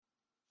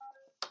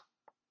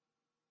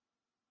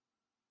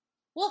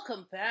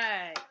Welcome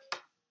back.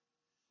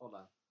 Hold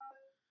on. Oh my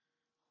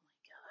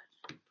god.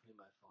 Putting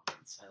my phone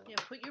on silent. Yeah,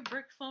 put your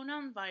brick phone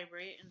on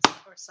vibrate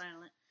or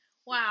silent.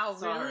 Wow,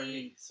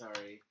 really?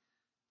 Sorry.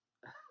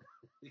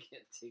 You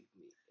can't take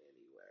me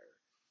anywhere.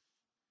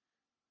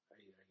 Are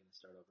you going to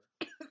start over?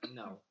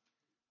 No.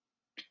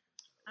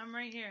 I'm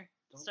right here.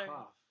 Don't Start.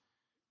 cough.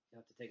 You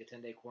have to take a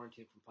 10-day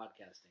quarantine from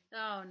podcasting.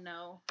 Oh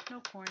no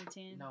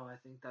quarantine. No, I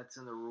think that's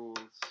in the rules.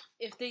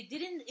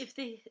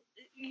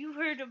 You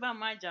heard about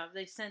my job.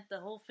 They sent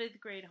the whole 5th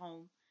grade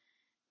home,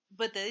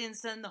 but they didn't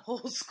send the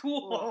whole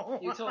school home.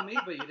 You told me,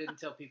 but you didn't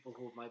tell people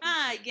who it might be.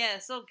 I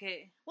guess.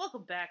 Okay.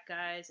 Welcome back,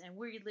 guys. And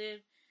where you live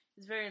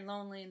is very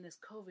lonely in this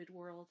COVID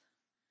world.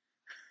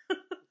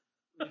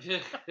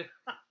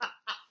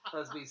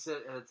 As we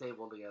sit at a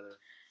table together.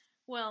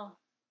 Well,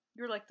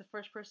 you're like the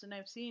first person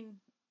I've seen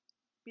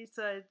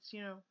besides,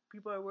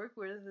 people I work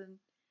with and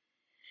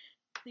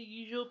the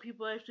usual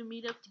people I have to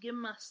meet up to get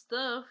my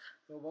stuff.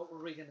 Well, what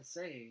were we going to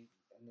say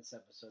in this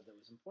episode that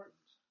was important?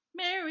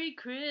 Merry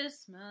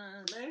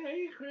Christmas.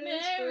 Merry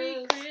Christmas. Merry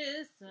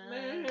Christmas.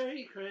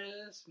 Merry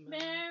Christmas.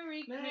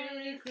 Merry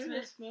Merry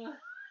Christmas.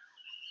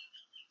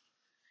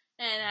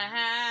 And a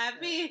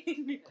happy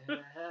new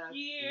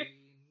year.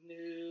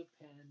 New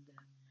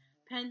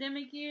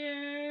pandemic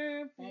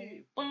year.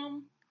 Boom,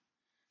 boom.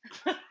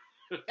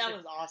 That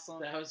was awesome.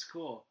 That was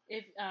cool.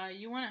 If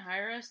you want to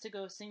hire us to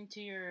go sing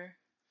to your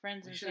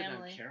friends and family. We should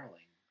have done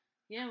caroling.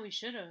 Yeah, we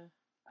should have.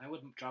 I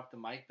would drop the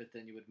mic, but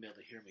then you wouldn't be able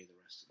to hear me the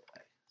rest of the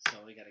way.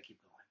 So we got to keep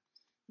going.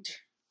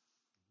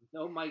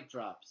 No mic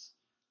drops.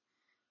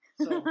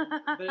 So,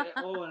 and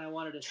I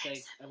want to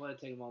take a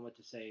moment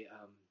to say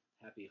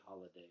happy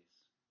holidays.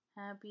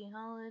 Happy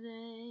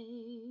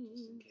holidays.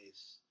 Just in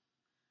case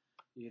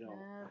you don't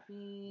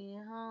happy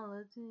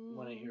holidays.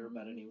 Want to hear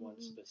about any one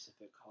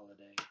specific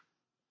holiday.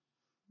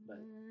 But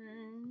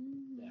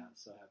yeah,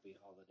 so happy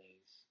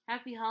holidays.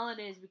 Happy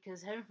holidays,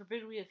 because heaven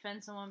forbid we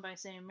offend someone by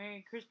saying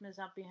Merry Christmas,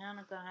 Happy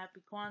Hanukkah,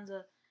 Happy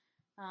Kwanzaa,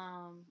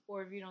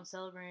 or if you don't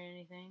celebrate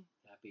anything.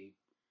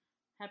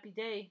 Happy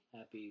day.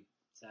 Happy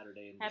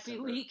Saturday in Happy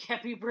December. Week,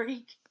 happy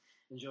break.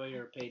 Enjoy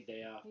your paid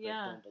day off, but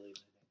don't believe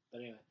anything. But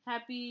anyway.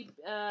 Happy,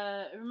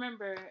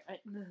 remember,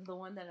 the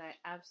one that I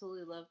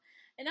absolutely love.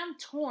 And I'm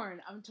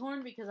torn. I'm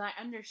torn because I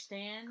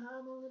understand.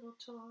 I'm a little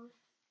torn.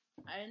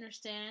 I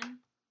understand.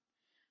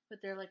 But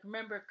they're like,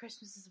 remember,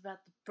 Christmas is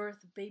about the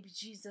birth of baby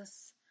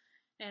Jesus.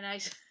 And I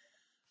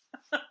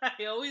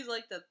always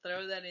like to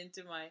throw that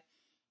into my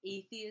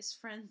atheist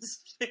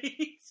friends'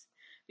 face.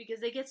 Because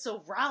they get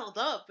so riled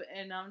up.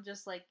 And I'm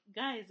just like,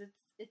 guys,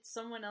 it's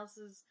someone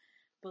else's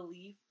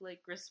belief.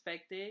 Like,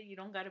 respect it. You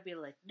don't gotta be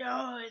like,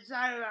 no, it's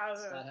not.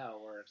 It's not how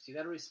it works. You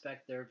gotta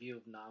respect their view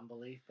of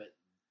non-belief, but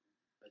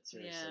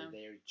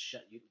seriously,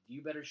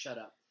 you better shut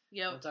up.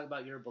 Yep. Don't talk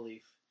about your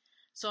belief.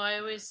 So I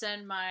always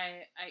send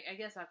I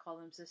guess I call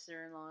them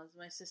sister-in-laws.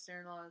 My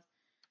sister-in-laws,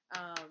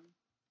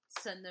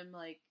 send them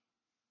like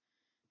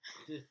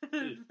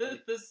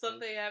the stuff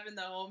they have in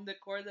the home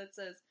decor that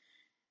says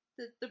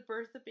the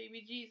birth of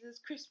baby Jesus.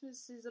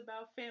 Christmas is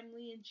about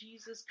family and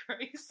Jesus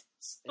Christ.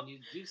 So and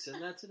you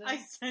send that to them? I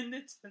send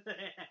it to them.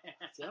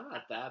 See, I'm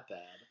not that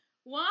bad.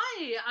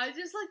 Why? I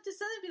just like to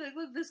send it and be like,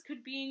 look, this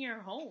could be in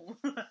your home.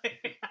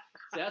 See,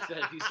 that's bad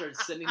if you start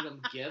sending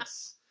them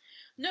gifts.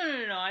 No,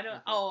 I don't.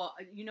 Okay. Oh,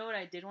 you know what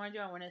I did want to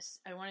do?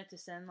 I wanted to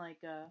send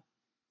like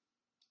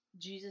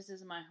Jesus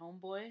is my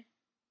homeboy.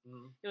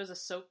 Mm-hmm. It was a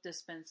soap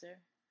dispenser,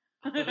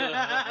 and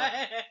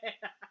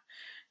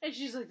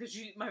she's like,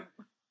 my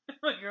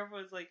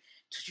girlfriend was like,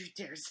 "Don't you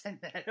dare send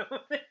that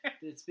over there."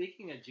 Dude,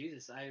 speaking of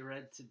Jesus, I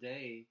read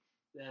today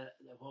that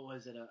what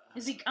was it?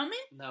 Is he coming?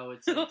 No,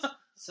 it's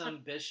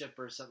some bishop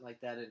or something like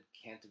that in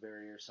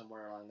Canterbury or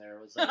somewhere along there.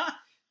 It was like.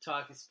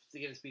 Talking to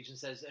give a speech and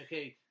says,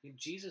 okay,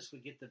 Jesus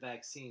would get the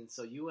vaccine,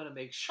 so you want to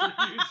make sure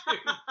you do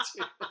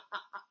too.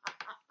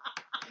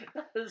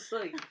 I was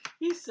like,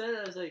 he said it,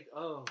 I was like,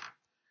 oh,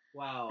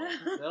 wow.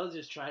 They'll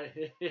just try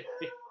to,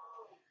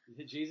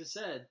 Jesus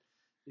said,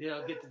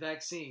 get the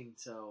vaccine,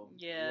 so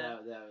yeah.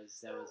 That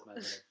was my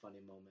little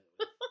funny moment.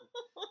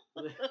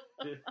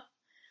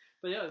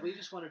 But yeah, we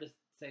just wanted to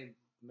say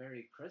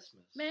Merry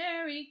Christmas.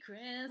 Merry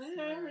Christmas.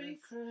 Merry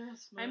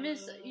Christmas. I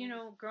miss,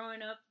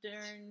 growing up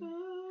during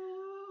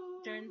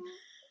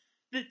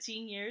the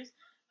teen years,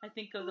 I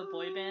think of the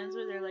boy bands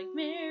where they're like,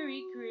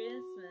 Merry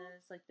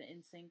Christmas, like the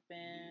NSYNC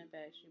band,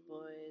 Backstreet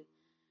Boys,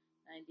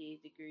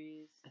 98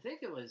 Degrees. I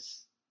think it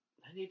was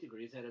 98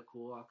 Degrees had a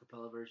cool a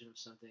cappella version of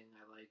something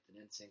I liked,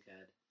 and NSYNC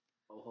had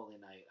Oh Holy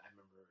Night. I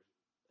remember,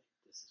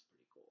 this is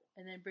pretty cool.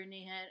 And then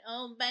Britney had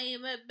Oh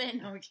Baby,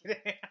 no, I'm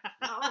kidding.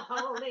 Oh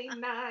Holy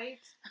Night.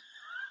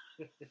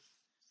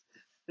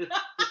 Britney!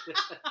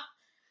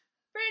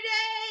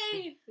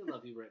 I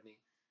love you, Britney.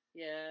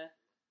 Yeah.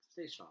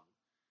 Stay strong.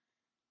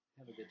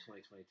 Have a good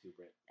 2022,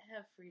 Brit.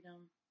 Have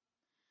freedom.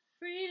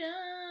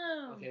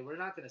 Freedom! Okay, we're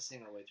not going to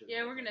sing our way through.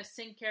 Yeah, we're going to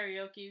sing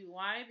karaoke.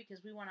 Why?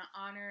 Because we want to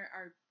honor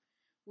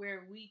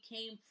where we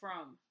came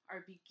from,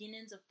 our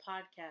beginnings of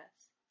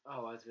podcasts.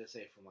 Oh, I was going to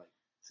say from,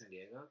 San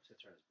Diego?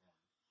 That's where I was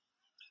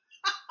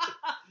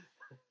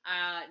born.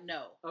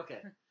 No.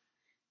 Okay.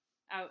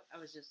 I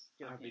was just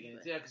Our joking.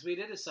 beginnings. But Yeah, because we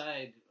did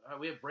decide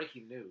we have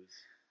breaking news.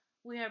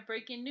 we have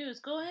breaking news.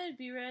 Go ahead,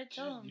 B-Red.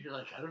 Tell them. You're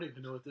like, I don't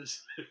even know what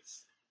this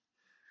is.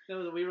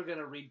 No, that we were going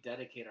to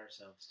rededicate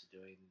ourselves to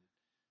doing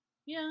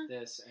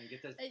this and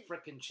get the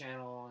frickin'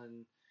 channel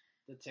and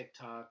the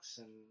TikToks,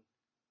 and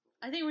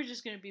I think we're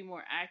just going to be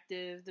more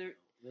active.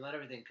 We let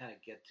everything kind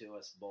of get to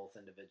us both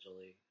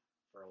individually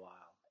for a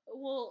while.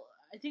 Well,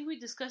 I think we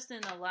discussed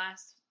in the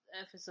last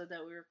episode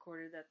that we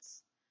recorded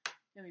that's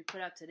going to be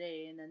put out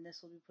today, and then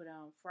this will be put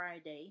out on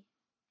Friday.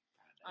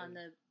 On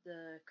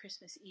the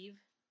Christmas Eve.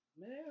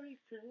 Merry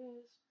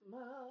Christmas.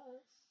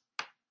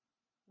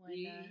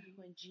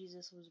 When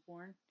Jesus was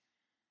born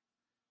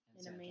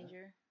in Santa. a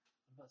manger.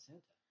 What about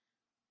Santa?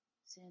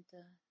 Santa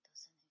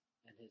doesn't.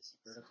 And his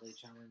vertically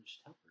challenged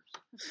helpers.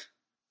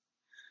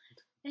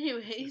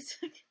 Anyways.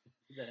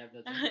 That have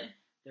no gender.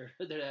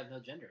 They have no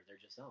gender. They're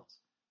just elves.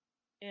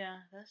 Yeah,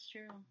 that's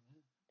true. Yeah.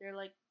 They're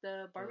like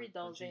the Barbie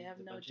dolls. They have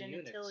no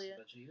genitalia. A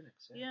bunch of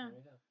eunuchs. Yeah. There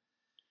you go.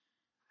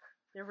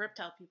 They're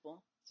reptile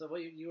people. So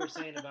what you were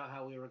saying about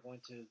how we were going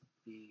to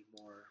be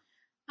more...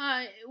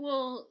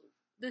 Well,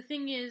 the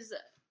thing is,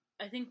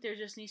 I think there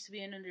just needs to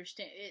be an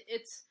understanding.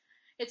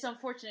 It's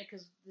unfortunate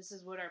because this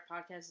is what our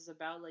podcast is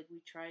about. Like,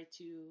 we try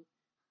to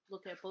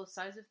look at both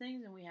sides of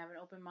things, and we have an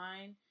open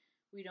mind.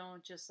 We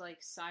don't just,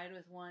 like, side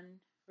with one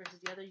versus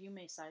the other. You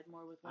may side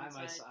more with one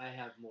side. I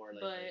have more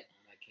lately, but, and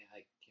I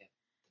can't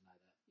deny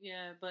that.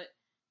 Yeah, but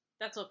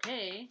that's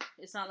okay.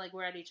 It's not like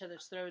we're at each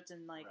other's throats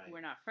and, like,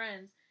 we're not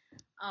friends.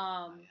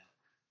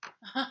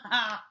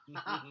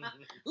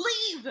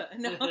 Leave!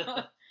 No.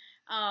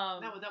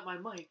 Not without my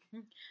mic.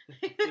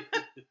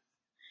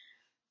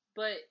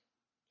 But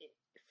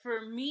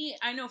for me,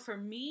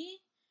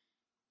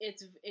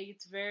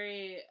 it's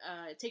very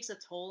it takes a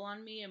toll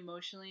on me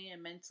emotionally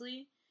and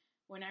mentally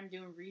when I'm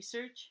doing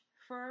research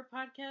for our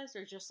podcast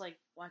or just like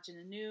watching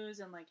the news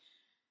and like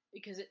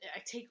because I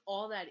take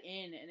all that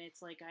in and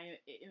it's like I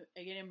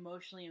get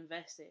emotionally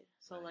invested.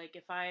 So like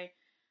if I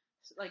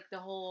like the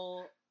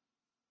whole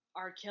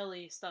R.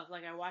 Kelly stuff,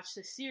 like I watched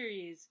the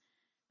series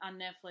on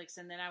Netflix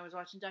and then I was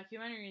watching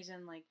documentaries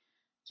and like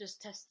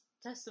just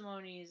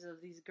testimonies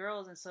of these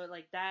girls, and so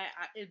like that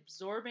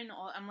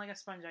I'm like a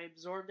sponge. I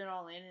absorbed it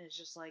all in, and it's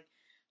just like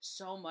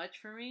so much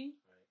for me.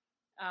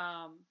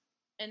 Right.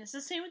 And it's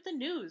the same with the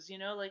news, you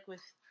know, like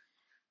with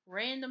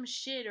random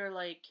shit or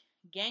like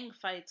gang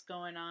fights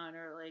going on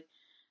or like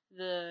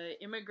the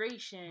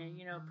immigration,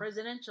 you know,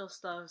 presidential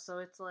stuff. So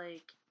it's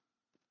like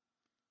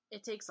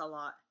it takes a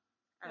lot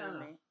out of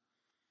me,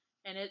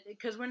 and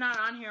because we're not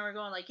on here, we're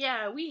going like,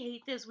 yeah, we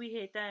hate this, we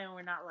hate that, and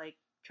we're not like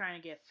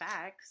trying to get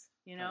facts.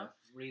 You know,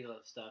 read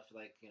stuff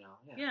like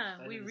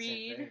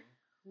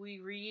we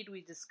read,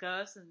 we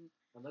discuss, and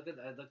I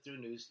look through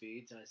news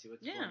feeds and I see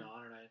what's going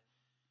on, and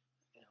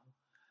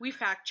we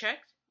fact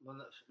checked.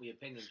 Well, we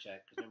opinion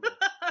checked. Remember,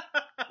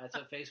 that's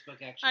what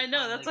Facebook actually. I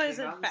know that's why I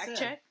said fact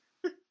check.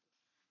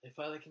 They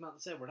finally came out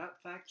and said we're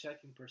not fact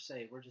checking per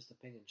se, we're just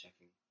opinion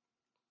checking.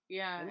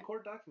 Yeah, in the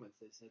court documents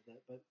they said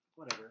that, but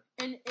whatever.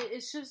 And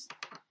it's just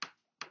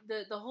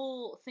the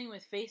whole thing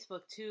with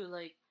Facebook too,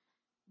 like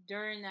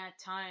during that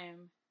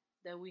time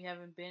that we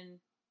haven't been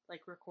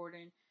like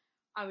recording,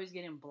 I was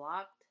getting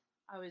blocked.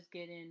 I was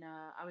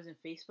in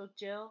Facebook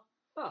jail.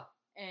 Huh.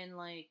 And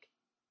like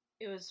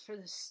it was for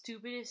the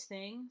stupidest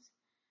things.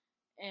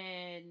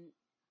 And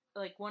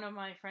like one of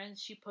my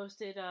friends, she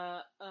posted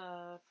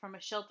from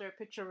a shelter a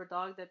picture of a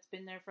dog that's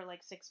been there for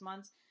like 6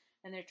 months,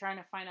 and they're trying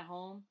to find a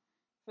home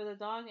for the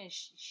dog, and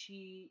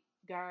she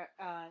got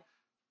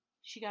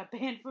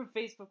banned from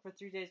Facebook for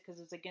 3 days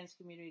because it's against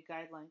community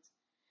guidelines.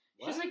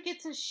 She's like,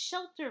 it's a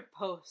shelter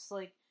post,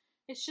 like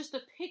it's just a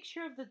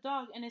picture of the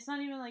dog, and it's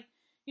not even like,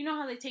 you know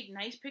how they take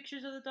nice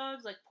pictures of the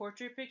dogs, like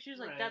portrait pictures,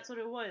 like that's what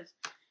it was.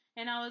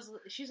 And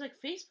she's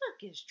like,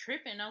 Facebook is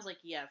tripping. And I was like,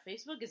 yeah,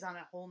 Facebook is on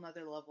a whole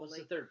nother level. Well, it's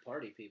like the third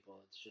party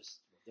people. It's just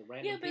the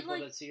random people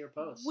that see your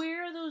posts.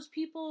 Where are those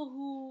people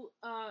who?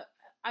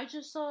 I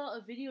just saw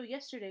a video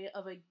yesterday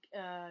of a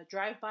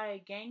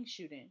drive-by gang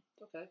shooting.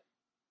 Okay.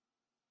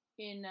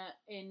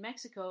 In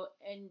Mexico,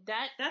 and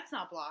that's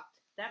not blocked.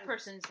 That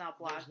person's not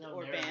blocked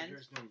or banned.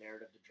 There's no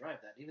narrative to drive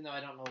that, even though I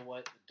don't know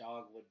what the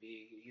dog would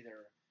be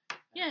either.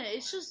 Yeah,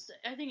 it's just,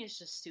 I think it's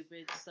just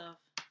stupid stuff.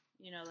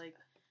 You know, like,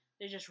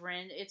 they just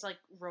it's like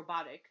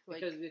robotic.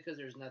 Like, because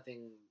there's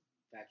nothing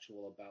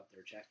factual about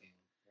their checking.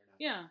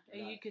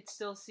 You could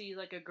still see,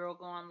 like, a girl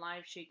go on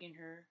live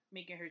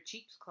making her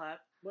cheeks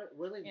clap.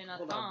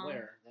 Hold on,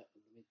 where?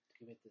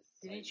 Give me this.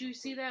 Didn't you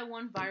see that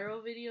one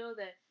viral video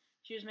that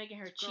she was making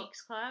her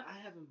cheeks clap? I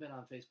haven't been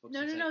on Facebook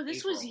since No, this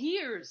April. was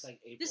years. It's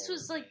like April this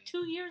was like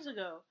 2 years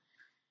ago.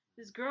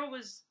 This girl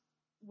was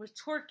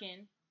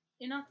twerking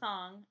in a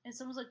thong, and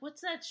someone was like, what's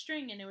that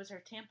string? And it was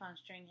her tampon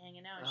string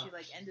hanging out, and she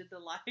like ended the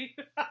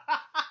live.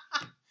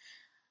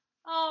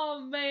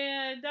 Oh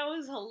man, that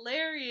was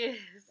hilarious.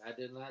 I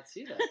did not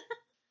see that.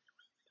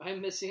 I'm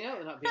missing out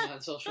on not being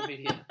on social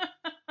media.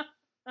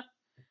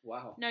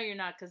 Wow. No, you're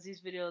not, because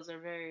these videos are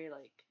very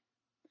like,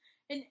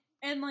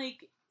 and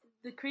like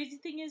the crazy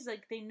thing is,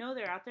 like, they know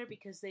they're out there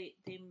because they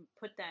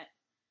put that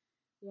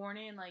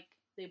warning, like,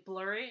 they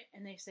blur it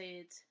and they say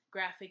it's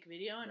graphic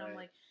video, and I'm Right.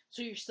 like,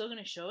 so you're still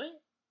gonna show it?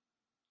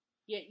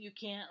 Yet you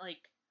can't,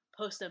 like,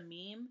 post a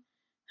meme?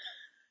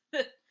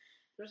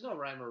 There's no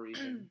rhyme or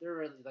reason. There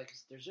really, like,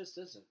 there just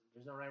isn't.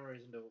 There's no rhyme or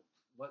reason to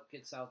what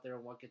gets out there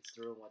and what gets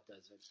through and what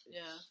doesn't.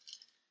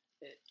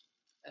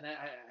 And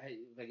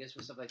I guess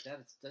with stuff like that,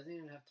 it doesn't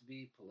even have to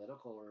be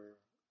political or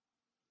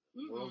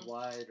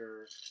worldwide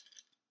or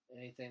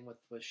anything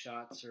with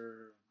shots,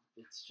 or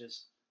it's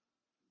just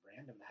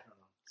random. I don't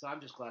know. So I'm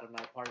just glad I'm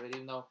not a part of it,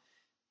 even though,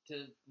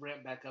 to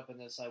ramp back up in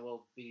this, I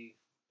will be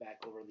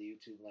back over the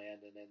YouTube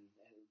land and then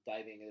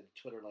diving into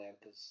Twitter land,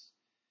 because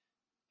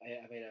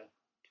I made a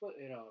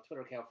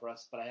Twitter account for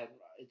us, but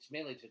it's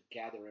mainly to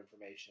gather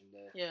information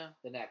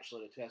than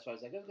actually to. That's why I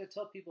was like, I'm going to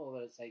tell people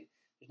that it's like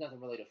there's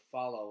nothing really to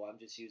follow. I'm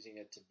just using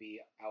it to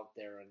be out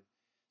there, and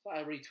so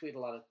I retweet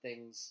a lot of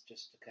things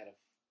just to kind of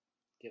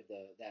give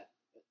that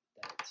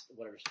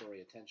whatever story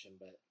attention.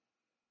 But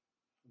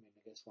I mean,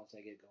 I guess once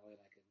I get going,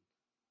 I can.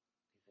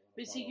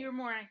 But see, you're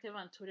more active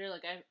on Twitter.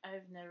 Like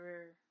I've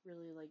never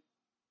really like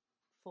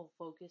full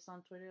focus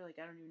on Twitter. Like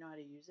I don't even know how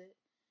to use it.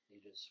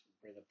 You just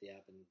bring up the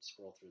app and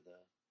scroll through the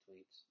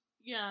tweets.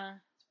 Yeah,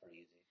 it's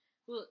pretty easy.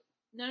 Well,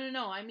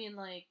 no. I mean,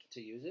 like,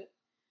 to use it.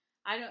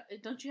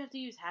 Don't you have to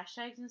use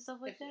hashtags and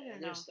stuff like that, or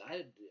no?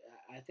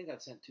 I think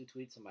I've sent 2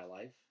 tweets in my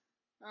life.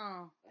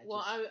 Oh,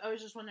 I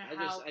was just wondering how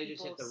people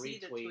just hit the see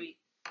retweet. the tweet.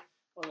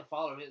 Well, the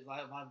follower, a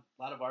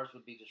lot of ours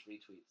would be just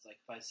retweets. Like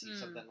if I see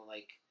something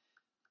like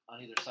on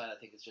either side, I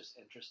think it's just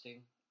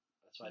interesting.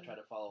 That's why I try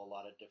to follow a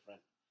lot of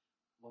different.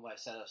 When I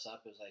set us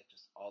up, it was like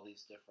just all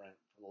these different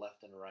from the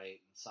left and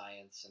right and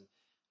science, and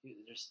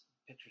there's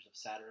pictures of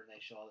Saturn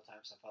they show all the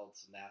time. So I followed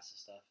some NASA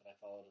stuff, and I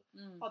followed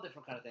all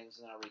different kind of things,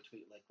 and I'll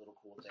retweet like little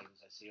cool things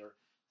I see, or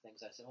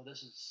things I say, oh,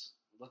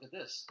 look at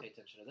this, pay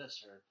attention to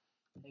this, or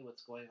hey,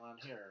 what's going on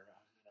here?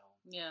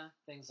 Yeah.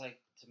 Things like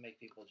to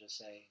make people just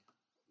say,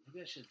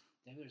 maybe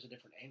there's a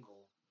different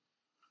angle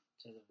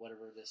to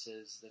whatever this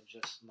is than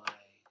just my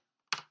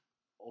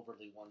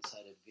overly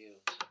one-sided view.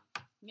 So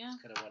yeah.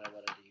 That's kind of what I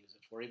wanted to use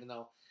it for, even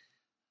though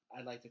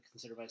I like to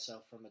consider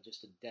myself from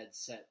just a dead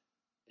set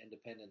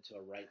independent to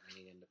a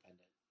right-leaning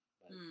independent.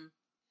 But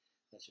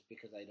that's just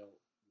because I don't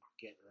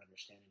get or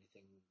understand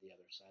anything the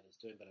other side is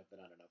doing, but I've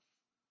been on enough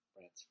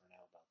rants for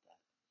now about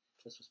that.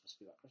 This was supposed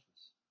to be about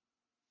Christmas.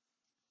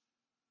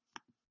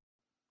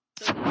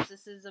 So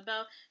this is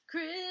about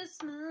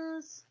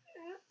Christmas.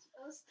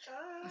 Christmas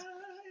time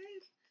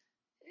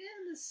in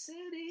the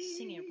city.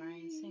 Sing it,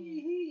 Brian. Sing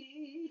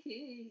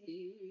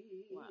it.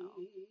 Wow.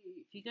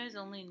 If you guys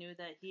only knew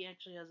that he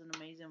actually has an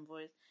amazing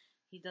voice,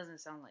 he doesn't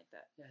sound like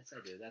that. Yes,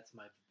 I do. That's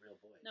my real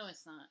voice. No,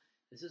 it's not.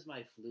 This is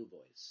my flu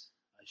voice.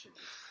 I should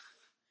be.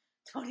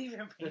 Don't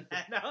even bring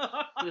that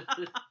up.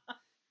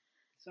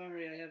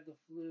 Sorry, I have the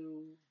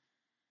flu,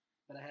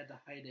 but I had to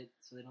hide it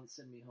so they don't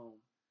send me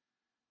home.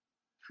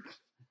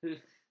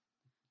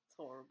 It's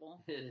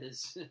horrible. It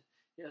is.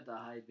 You have to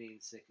hide being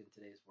sick in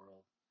today's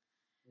world.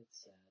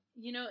 It's sad.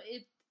 You know,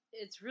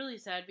 it's really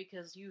sad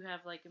because you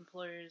have like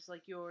employers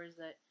like yours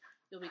that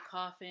you'll be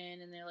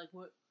coughing and they're like,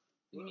 "What?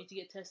 You need to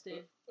get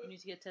tested. You need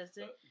to get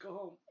tested." Go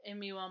home. And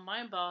meanwhile,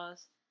 my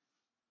boss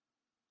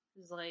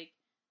is like,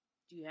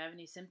 "Do you have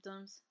any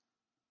symptoms?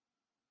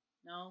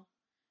 No?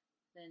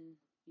 Then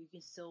you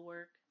can still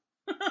work."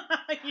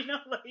 You know,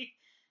 like,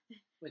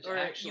 which or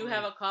actually, you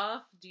have a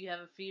cough? Do you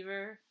have a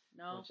fever?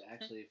 No. Which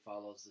actually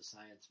follows the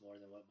science more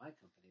than what my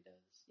company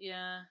does.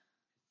 Yeah.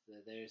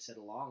 They said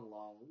long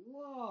ago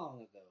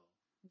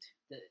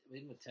that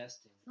even with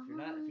testing,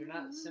 if you're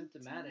not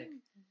symptomatic,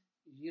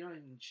 you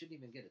shouldn't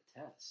even get a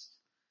test.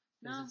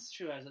 Because it's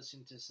true. I was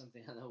listening to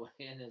something on the way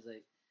in. It's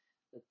like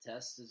the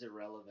test is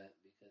irrelevant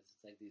because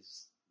it's like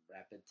these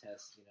rapid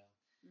tests.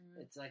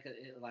 It's like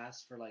it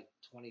lasts for like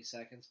 20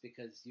 seconds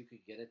because you could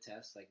get a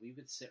test. Like we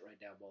would sit right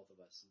down, both of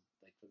us, and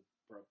like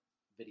for a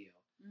video,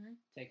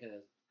 take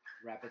a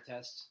rapid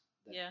test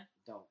that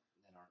aren't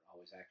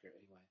always accurate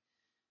anyway,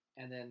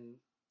 and then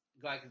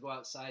I could go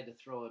outside to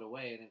throw it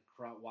away and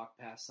then walk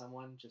past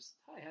someone, just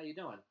hi, how you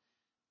doing,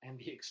 and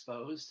be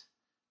exposed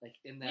like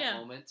in that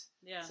moment.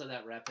 Yeah. So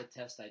that rapid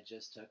test I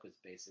just took was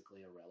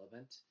basically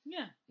irrelevant.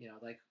 Yeah.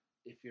 Like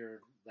if you're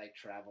like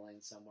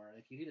traveling somewhere,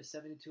 like you need a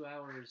 72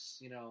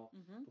 hours,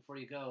 before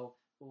you go.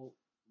 Well,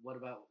 what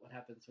about what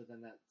happens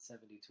within that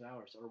 72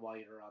 hours, or while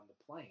you're on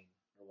the plane,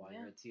 or while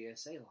you're at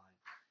TSA line?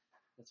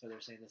 That's why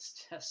they're saying this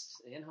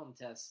test, in-home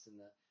test, and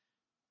the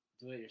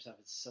do-it-yourself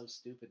is so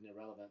stupid and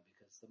irrelevant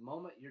because the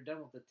moment you're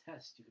done with the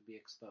test, you could be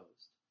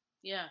exposed.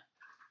 Yeah.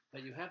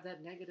 But you have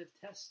that negative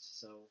test,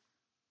 so...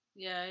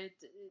 Yeah,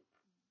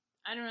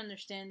 I don't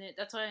understand it.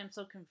 That's why I'm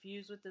so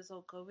confused with this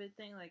whole COVID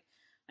thing. Like,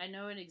 I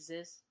know it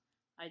exists.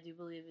 I do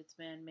believe it's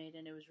man-made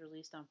and it was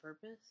released on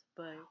purpose,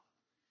 but... Wow.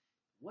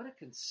 What a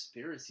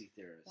conspiracy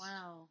theorist.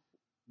 Wow.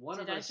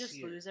 Did I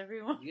just lose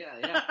everyone?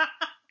 Yeah.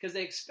 Because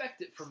they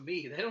expect it from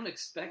me. They don't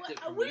expect it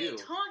from you. What are you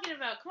talking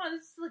about? Come on,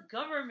 this is the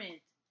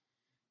government.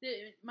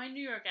 My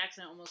New York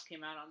accent almost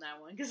came out on that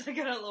one because I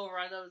got a little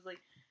riled. I was like,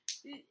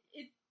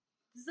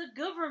 It's a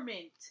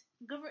government.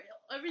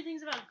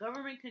 Everything's about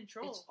government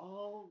control. It's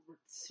all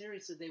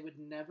seriously. They would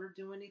never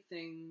do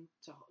anything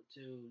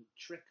to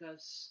trick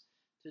us,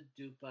 to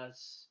dupe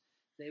us.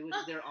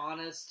 They're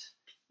honest.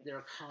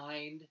 They're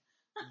kind.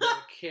 They're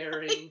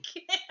caring.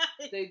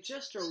 They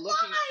just are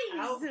looking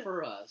out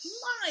for us.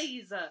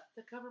 Lies.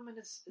 The government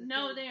is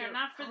no. They are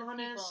not for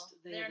honest,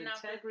 the people. They have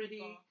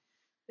integrity.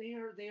 They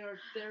are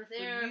there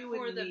They're for you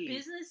for and the me.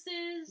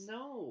 businesses.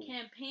 No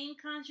campaign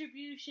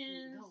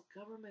contributions. No,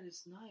 government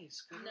is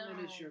nice.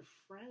 Government is your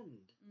friend.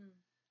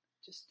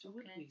 Just do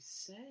what we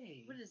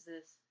say. What is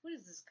this? What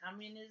is this?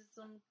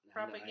 Communism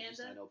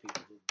propaganda? I know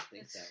people who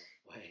think that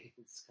way.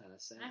 It's kind of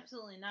sad.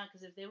 Absolutely not,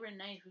 because if they were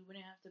nice, we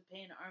wouldn't have to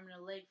pay an arm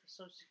and a leg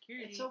for Social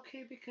Security. It's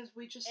okay because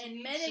we just and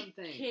need Medicare, some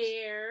things.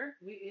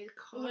 It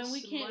costs when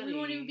we can't, money. we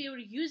won't even be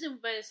able to use them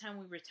by the time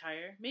we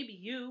retire. Maybe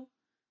you,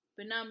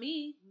 but not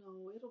me.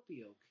 No, it'll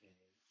be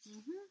okay.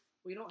 Mm-hmm.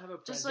 We don't have a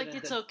president. Just like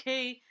it's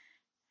okay.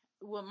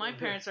 What my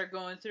parents are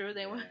going through,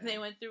 they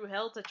went through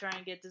hell to try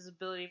and get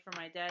disability for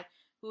my dad,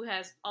 who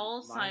has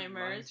Alzheimer's.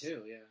 Mine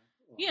too, yeah.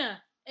 Well, yeah,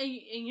 and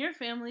in your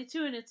family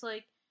too, and it's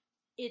like,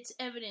 it's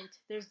evident.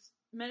 There's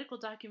medical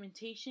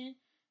documentation.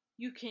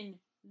 You can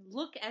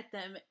look at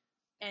them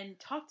and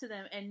talk to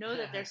them and know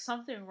that there's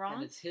something wrong.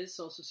 And it's his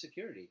Social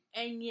Security.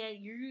 And yet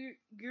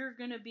you're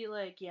gonna be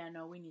like, yeah,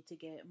 no, we need to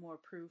get more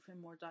proof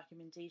and more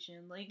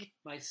documentation. Like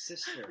my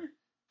sister,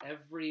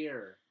 every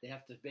year they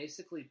have to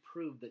basically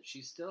prove that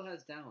she still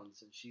has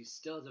Downs and she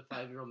still has a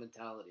 5-year-old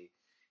mentality.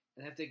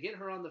 And have to get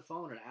her on the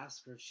phone and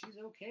ask her if she's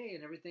okay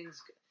and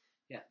everything's good.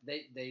 Yeah,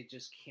 they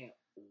just can't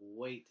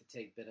wait to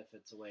take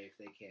benefits away if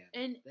they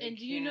can. And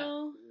do you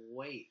know?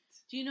 Wait.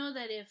 Do you know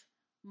that if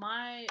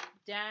my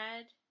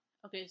dad?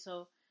 Okay,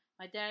 so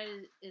my dad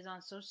is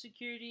on Social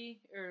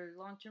Security or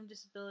long-term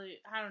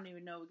disability. I don't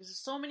even know because there's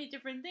so many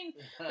different things.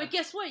 But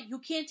guess what? You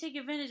can't take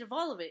advantage of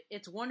all of it.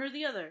 It's one or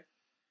the other.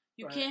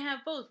 You can't have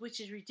both, which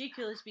is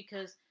ridiculous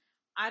because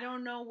I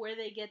don't know where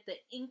they get the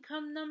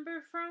income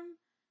number from.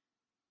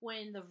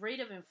 When the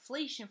rate of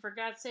inflation, for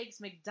God's sakes,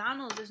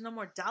 McDonald's, there's no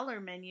more dollar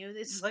menu.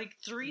 It's like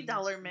 $3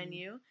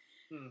 menu.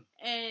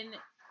 And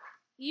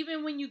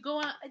even when you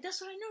go out,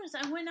 that's what I noticed.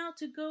 I went out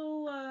to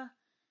go,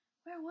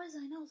 where was I?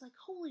 And I was like,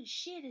 holy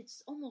shit,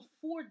 it's almost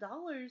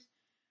 $4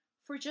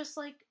 for just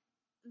like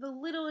the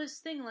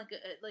littlest thing, like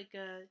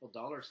a well,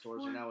 dollar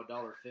stores are now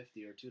 $1.50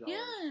 or $2.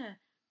 Yeah,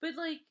 but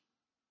like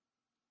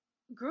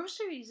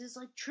groceries is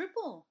like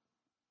triple.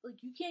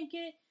 Like you can't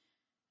get.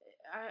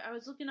 I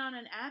was looking on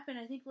an app and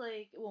I think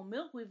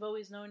milk we've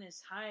always known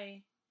is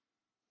high.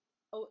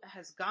 Oh,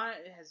 has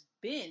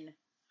been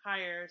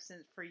higher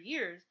for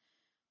years,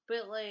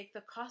 but like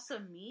the cost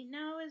of meat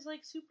now is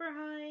like super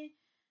high.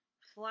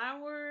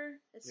 Flour.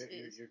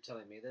 You're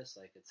telling me this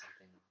like it's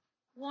something.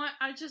 Well,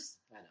 I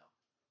know.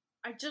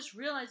 I just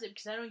realized it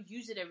because I don't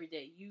use it every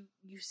day.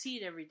 You see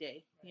it every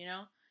day, you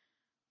know.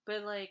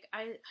 But like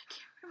I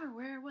can't remember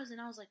where it was, and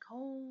I was like,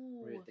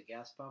 oh. Were you at the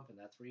gas pump, and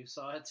that's where you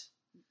saw it?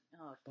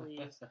 Oh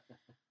please,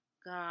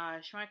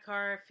 gosh, my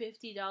car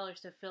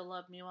 $50 to fill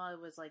up. Meanwhile, it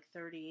was like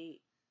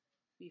 $38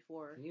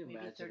 before. Can you maybe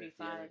imagine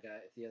 $35.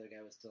 if the other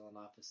guy was still in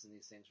office and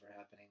these things were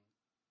happening?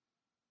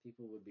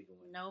 People would be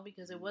going. No,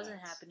 because it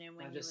wasn't happening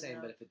when I'm just saying,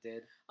 out. but if it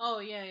did, oh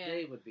yeah,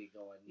 they would be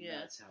going. Yeah,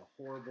 that's how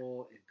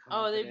horrible and.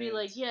 Oh, they'd be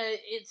like, yeah,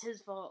 it's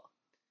his fault.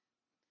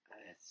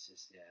 It's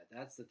just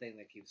that's the thing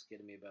that keeps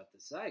getting me about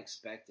this. I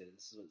expected it.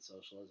 This is what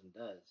socialism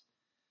does,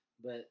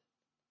 but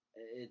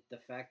the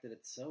fact that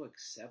it's so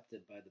accepted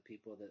by the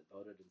people that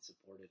voted and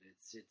supported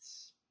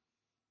it's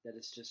that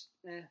it's just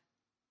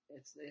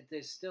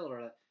they still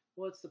are like,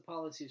 well, it's the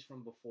policies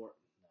from before.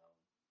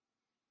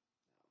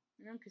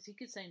 No, because he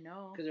could say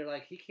no. Because they're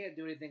like, he can't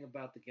do anything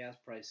about the gas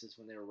prices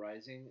when they were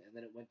rising, and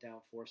then it went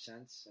down 4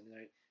 cents, and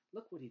they're like,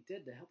 look what he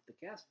did to help the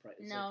gas price.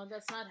 No,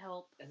 that's not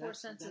help. 4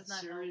 cents is not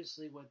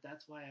seriously help.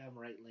 That's why I'm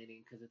right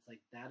leaning, because it's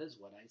like that is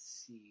what I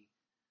see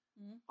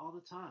all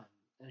the time.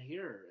 And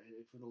here,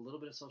 from a little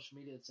bit of social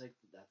media, it's like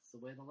that's the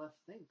way the left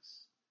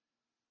thinks.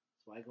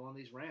 That's why I go on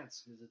these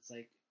rants, because it's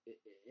like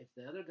if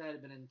the other guy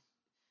had been in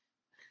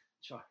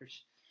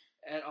charge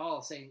at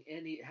all, saying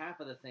half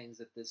of the things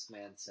that this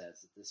man says,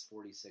 that this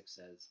 46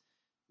 says,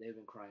 they've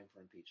been crying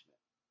for impeachment.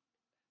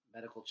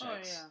 Medical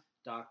checks,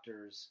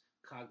 doctors,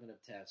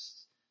 cognitive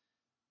tests.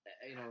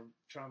 You know,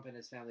 Trump and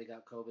his family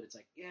got COVID. It's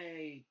like,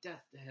 yay,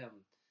 death to him.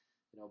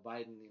 You know,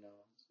 Biden,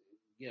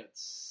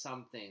 gets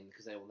something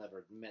because they will never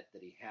admit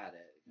that he had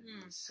it.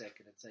 He's sick,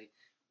 and it's like,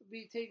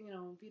 be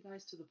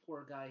nice to the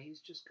poor guy. He's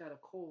just got a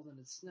cold and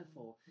a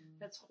sniffle.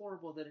 That's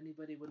horrible that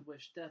anybody would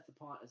wish death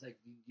upon. It's like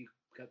you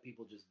got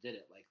people just did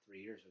it like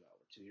 3 years ago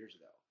or 2 years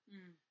ago.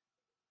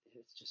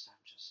 It's just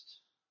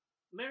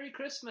Merry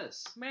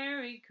Christmas.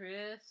 Merry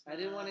Christmas. I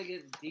didn't want to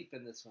get deep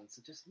in this one,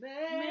 so just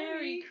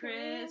Merry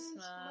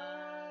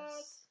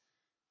Christmas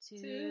to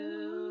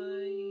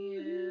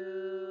you.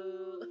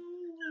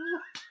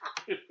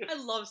 I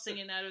love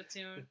singing out of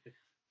tune.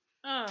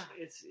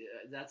 It's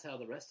that's how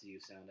the rest of you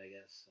sound, I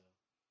guess. So.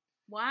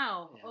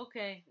 Wow. Yeah.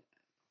 Okay.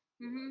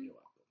 You're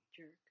welcome.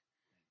 Jerk.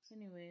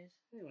 Anyways.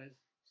 Anyways.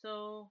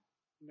 So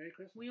Merry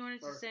Christmas. We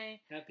wanted to Or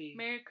say Happy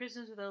Merry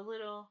Christmas with a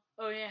little.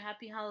 Oh yeah,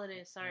 Happy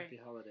Holidays. Sorry. Happy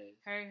Holidays.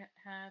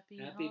 Happy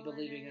Happy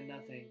believing in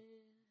nothing.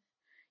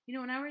 You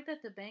know, when I worked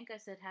at the bank, I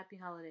said Happy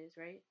Holidays,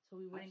 right? So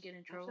we wouldn't get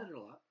in trouble. I've said it a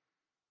lot.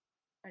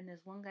 And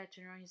this one guy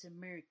turned around, he said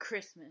Merry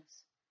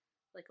Christmas,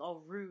 like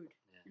all rude.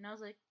 Yeah. And I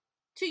was like,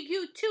 to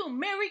you too,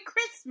 Merry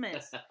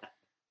Christmas.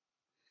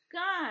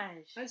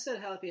 Gosh. I said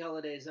Happy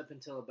Holidays up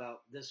until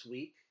about this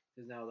week,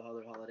 because now the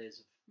other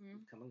holidays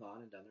have come and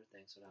gone and done their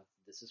thing. So now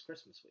this is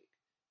Christmas week.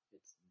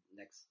 It's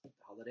next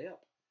holiday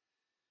up.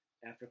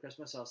 After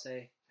Christmas, I'll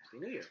say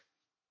Happy New Year.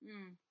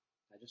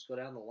 I just go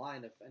down the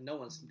line of, and no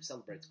one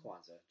celebrates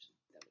Kwanzaa.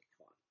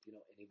 You know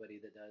anybody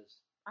that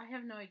does? I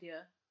have no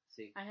idea.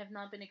 See, I have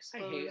not been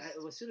exposed.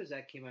 as soon as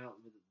that came out.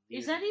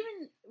 Is that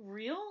even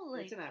real?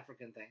 Like, it's an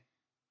African thing.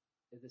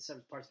 There's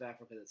some parts of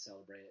Africa that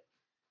celebrate it,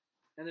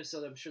 and I'm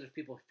sure there's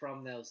people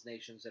from those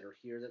nations that are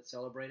here that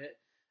celebrate it.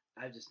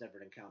 I've just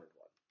never encountered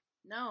one.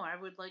 No, I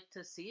would like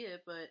to see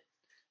it, but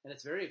and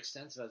it's very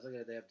extensive. I was looking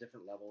at it, they have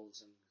different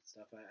levels and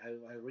stuff.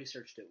 I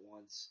researched it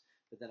once,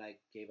 but then I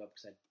gave up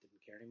because I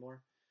didn't care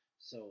anymore.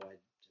 So I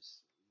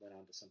just went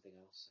on to something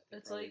else. I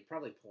think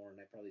probably porn.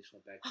 I probably just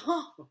went back to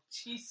oh,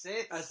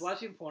 Jesus. I was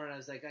watching porn and I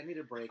was like, I need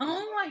a break.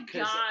 Oh my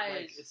gosh.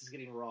 Like, this is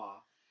getting raw.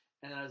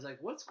 And then I was like,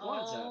 what's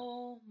Kwanzaa?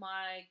 Oh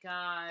my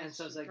gosh. And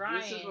so I was like,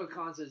 Brian. this is what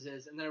Kwanzaa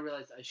is. And then I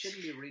realized I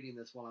shouldn't be reading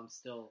this while I'm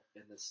still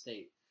in the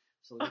state.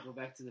 So let me go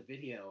back to the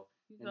video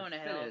and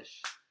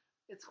finish.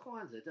 It's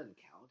Kwanzaa. It doesn't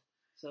count.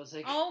 So I was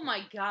like, oh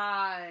my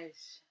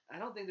gosh. I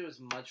don't think there was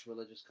much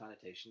religious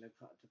connotation to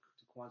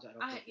Kwanzaa.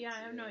 I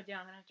have no idea.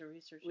 I'm going to have to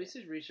research it. We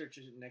should research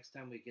it next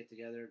time we get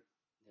together,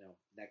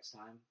 next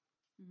time.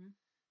 Mm-hmm.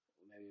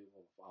 Maybe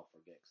I'll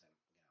forget because I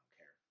don't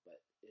care. But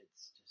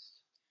it's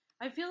just...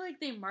 I feel like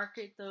they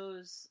market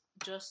those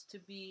just to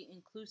be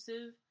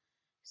inclusive.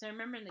 Because I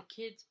remember in the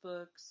kids'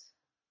 books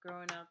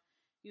growing up,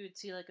 you would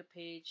see like a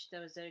page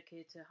that was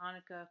dedicated to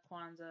Hanukkah,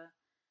 Kwanzaa.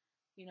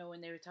 You know,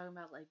 when they were talking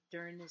about like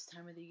during this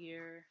time of the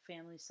year,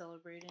 families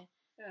celebrating.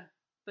 Yeah.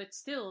 But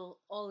still,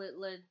 all it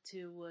led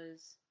to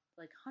was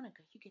like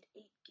Hanukkah, you get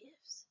 8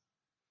 gifts.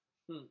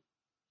 You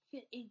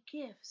get 8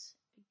 gifts.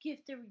 A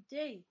gift every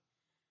day.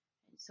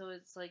 And so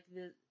it's like,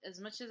 as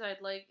much as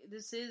I'd like,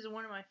 this is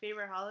one of my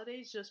favorite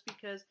holidays just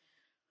because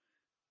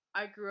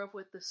I grew up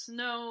with the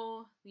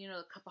snow,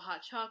 the cup of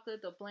hot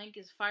chocolate, the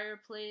blankets,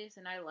 fireplace,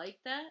 and I like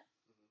that.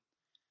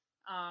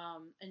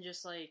 Mm-hmm. And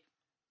just like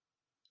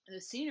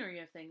the scenery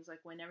of things, like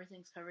when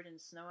everything's covered in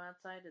snow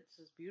outside, it's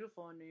just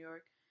beautiful in New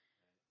York.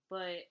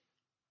 But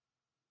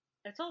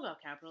it's all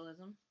about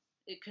capitalism.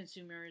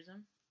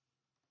 Consumerism.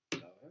 Oh,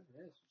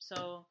 it is.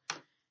 So,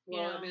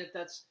 well, I mean, if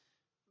that's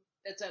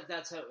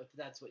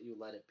what you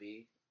let it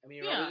be. I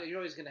mean, you're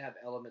always going to have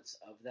elements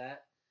of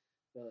that,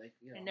 but like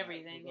and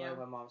everything. Yeah.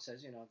 My mom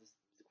says,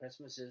 the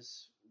Christmas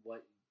is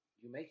what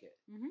you make it.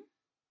 Mm-hmm.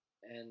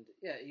 And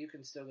you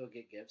can still go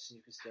get gifts, and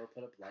you can still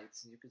put up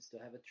lights, and you can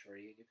still have a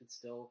tree, and you can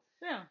still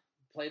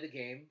play the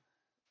game.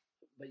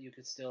 But you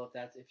could still,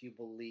 if you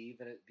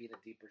believe in it being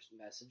a deeper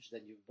message,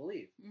 then you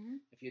believe. Mm-hmm.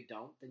 If you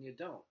don't, then you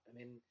don't. I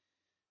mean,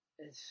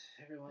 it's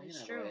everyone.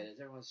 It's the way it is.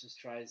 Everyone just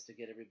tries to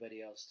get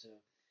everybody else to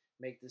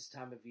make this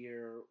time of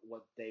year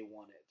what they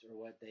want it or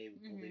what they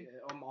believe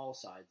on all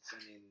sides. I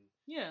mean,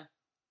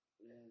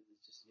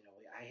 it's just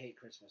I hate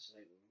Christmas.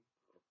 Like,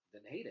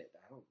 then hate it.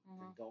 I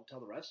don't. Don't tell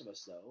the rest of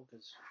us though,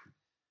 because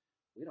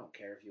we don't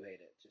care if you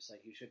hate it. Just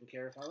like you shouldn't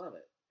care if I love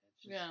it.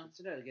 It's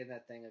again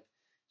that thing of.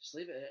 Just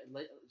leave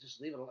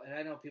it alone. And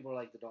I know people are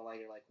like that don't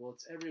like it. Like, well,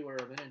 it's everywhere.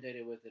 I'm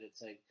inundated with it.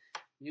 It's like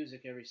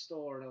music every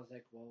store. And I was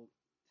like, well,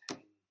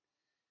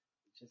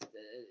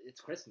 it's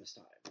Christmas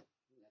time.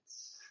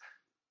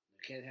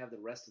 You can't have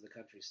the rest of the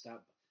country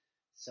stop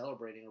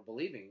celebrating or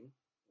believing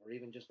or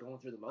even just going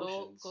through the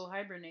motions. Go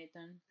hibernate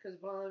then.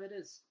 Because a lot of it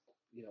is,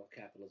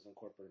 capitalism,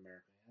 corporate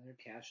America. They're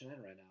cashing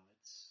in right now.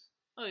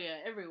 Oh yeah,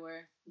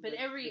 everywhere. But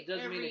every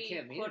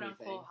quote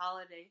unquote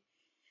holiday.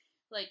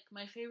 Like,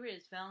 my favorite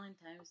is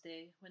Valentine's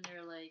Day, when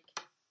they're like,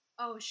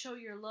 oh, show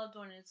your loved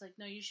one. And it's like,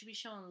 no, you should be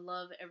showing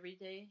love every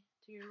day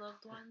to your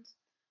loved ones,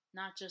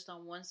 not just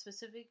on one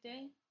specific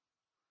day.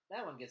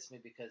 That one gets me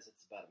because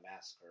it's about a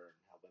massacre and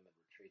how women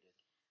were treated.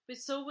 But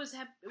so was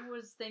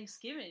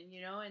Thanksgiving,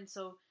 and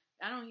so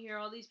I don't hear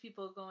all these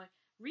people going.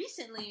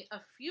 Recently,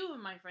 a few of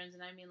my friends,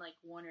 and I mean like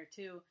 1 or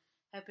 2,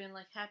 have been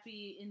like,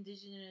 Happy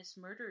Indigenous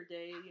Murder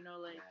Day,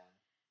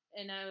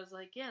 and I was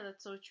like, yeah,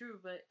 that's so true,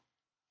 but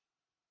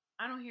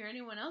I don't hear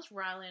anyone else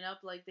riling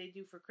up like they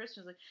do for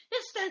Christmas. Like,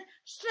 it's the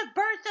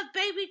birth of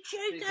baby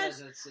Jesus.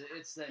 Because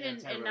it's the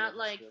and not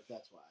like group,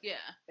 that's why.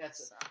 Yeah,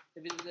 that's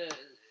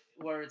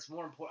where it's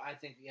more important. I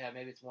think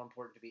maybe it's more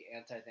important to be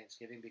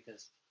anti-Thanksgiving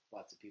because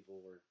lots of people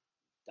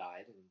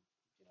died and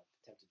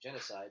attempted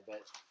genocide.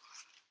 But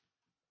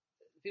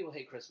people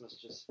hate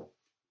Christmas just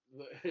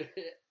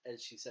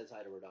as she says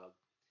hi to her dog.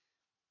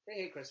 They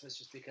hate Christmas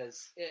just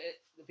because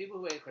the people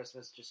who hate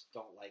Christmas just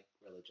don't like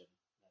religion.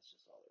 That's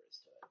just all there is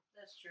to it.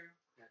 That's true.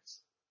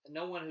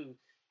 No one who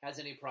has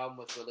any problem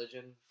with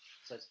religion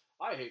says,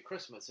 I hate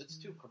Christmas. It's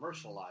too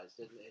commercialized.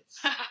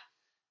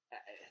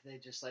 they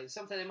just like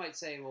sometimes they might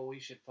say, well, we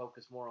should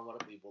focus more on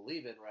what we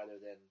believe in rather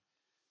than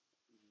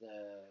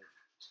the,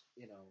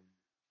 you know,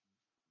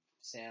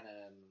 Santa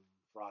and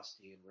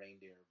Frosty and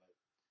reindeer.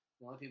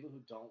 But a lot of people who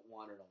don't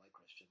want or don't like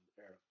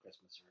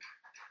Christmas or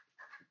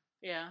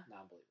Yeah.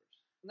 non-believers,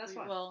 and that's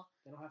fine. Well,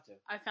 they don't have to.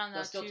 I found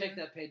They'll out still too. take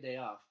that paid day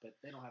off, but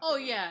they don't have to. Oh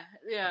yeah,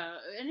 yeah.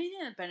 Anything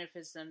that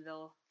benefits them,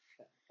 they'll.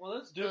 Well,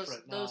 that's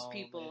different. Those No,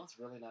 people. It's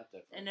really not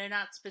different. And they're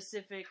not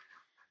specific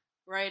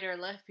right or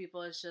left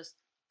people. It's just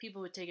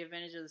people who take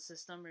advantage of the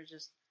system or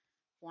just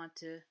want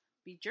to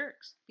be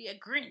jerks. Be a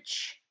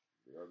Grinch.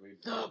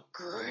 The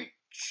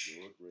Grinch.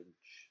 You're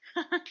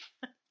a Grinch.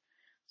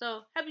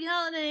 So, happy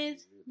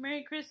holidays.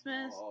 Merry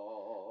Christmas.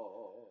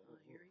 Oh,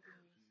 here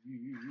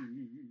he goes.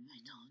 I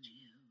told you.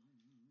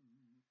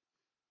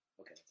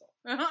 Okay, that's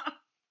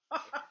all.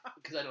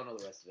 Because I don't know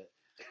the rest of it.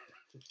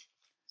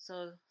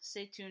 So,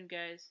 stay tuned,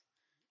 guys.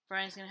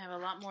 Brian's going to have a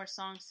lot more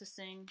songs to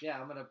sing. Yeah,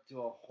 I'm going to do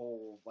a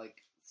whole, like,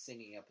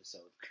 singing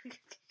episode.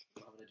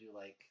 I'm going to do,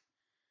 like...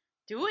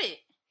 Do it!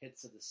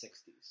 Hits of the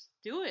 60s.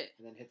 Do it!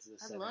 And then hits of the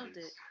 70s. I loved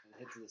it. And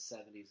hits of the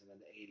 70s and then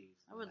the 80s.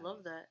 I would 90s.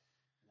 love that.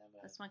 And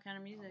That's my kind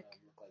of music. I'm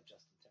going to look like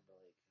Justin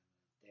Timberlake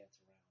and dance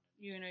around.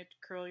 You're going to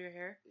curl your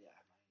hair? Yeah,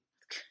 I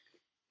might.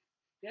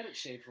 You had it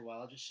shaved for a while.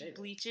 I'll just shave it.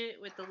 Bleach it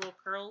with the little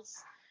curls,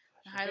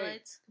 Gosh,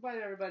 highlights. Okay.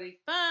 Goodbye, everybody.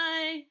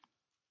 Bye!